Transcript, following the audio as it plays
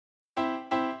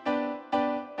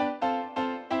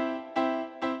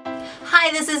Hi,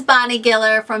 this is Bonnie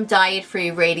Giller from Diet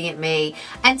Free Radiant Me,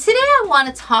 and today I want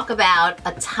to talk about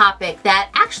a topic that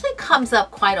actually comes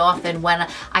up quite often when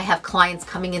I have clients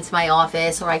coming into my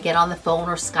office, or I get on the phone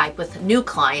or Skype with new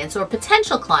clients or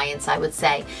potential clients, I would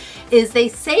say, is they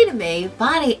say to me,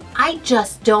 Bonnie, I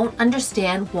just don't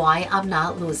understand why I'm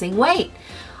not losing weight.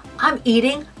 I'm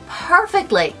eating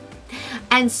perfectly.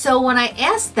 And so when I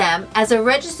ask them, as a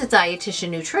registered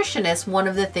dietitian nutritionist, one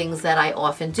of the things that I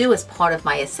often do as part of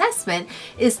my assessment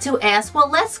is to ask, well,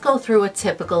 let's go through a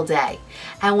typical day.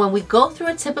 And when we go through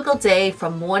a typical day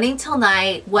from morning till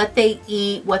night, what they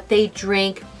eat, what they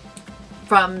drink,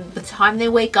 from the time they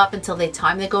wake up until the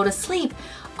time they go to sleep,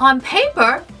 on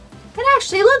paper, it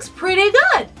actually looks pretty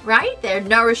good, right? They're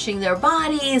nourishing their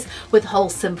bodies with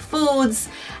wholesome foods.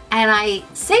 And I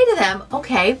say to them,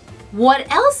 okay,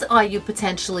 what else are you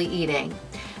potentially eating?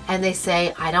 And they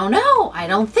say, I don't know, I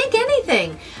don't think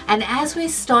anything. And as we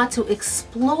start to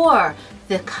explore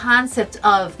the concept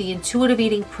of the intuitive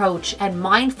eating approach and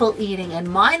mindful eating and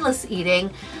mindless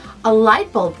eating, a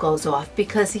light bulb goes off,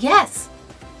 because yes,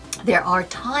 there are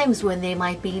times when they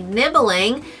might be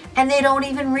nibbling and they don't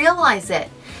even realize it.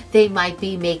 They might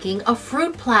be making a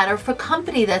fruit platter for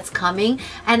company that's coming,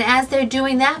 and as they're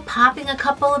doing that, popping a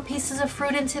couple of pieces of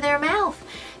fruit into their mouth.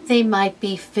 They might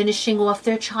be finishing off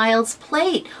their child's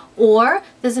plate, or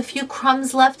there's a few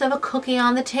crumbs left of a cookie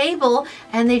on the table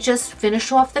and they just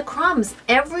finish off the crumbs.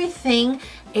 Everything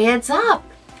adds up,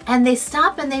 and they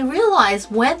stop and they realize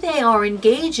when they are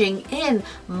engaging in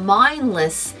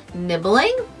mindless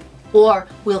nibbling, or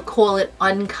we'll call it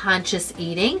unconscious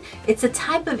eating. It's a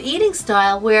type of eating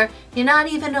style where you're not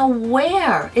even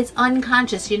aware. It's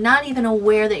unconscious. You're not even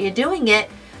aware that you're doing it.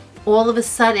 All of a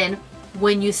sudden,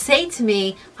 when you say to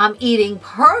me, I'm eating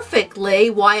perfectly,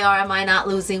 why am I not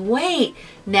losing weight?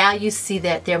 Now you see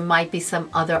that there might be some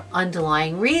other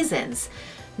underlying reasons.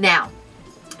 Now,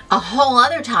 a whole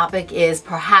other topic is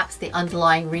perhaps the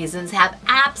underlying reasons have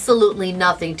absolutely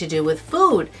nothing to do with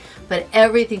food, but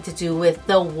everything to do with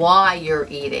the why you're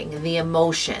eating, the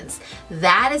emotions.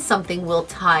 That is something we'll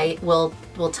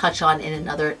touch on in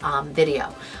another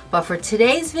video. But for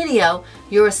today's video,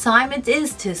 your assignment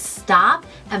is to stop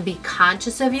and be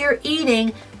conscious of your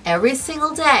eating every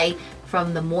single day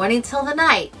from the morning till the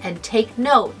night, and take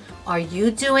note, are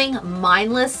you doing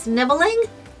mindless nibbling?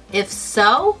 If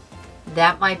so,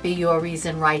 that might be your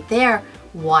reason right there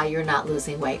why you're not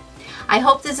losing weight. I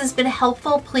hope this has been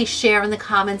helpful. Please share in the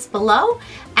comments below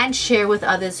and share with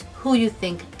others who you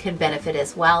think can benefit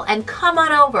as well. And come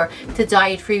on over to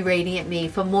Diet Free Radiant Me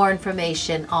for more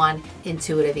information on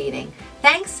intuitive eating.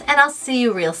 Thanks, and I'll see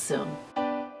you real soon.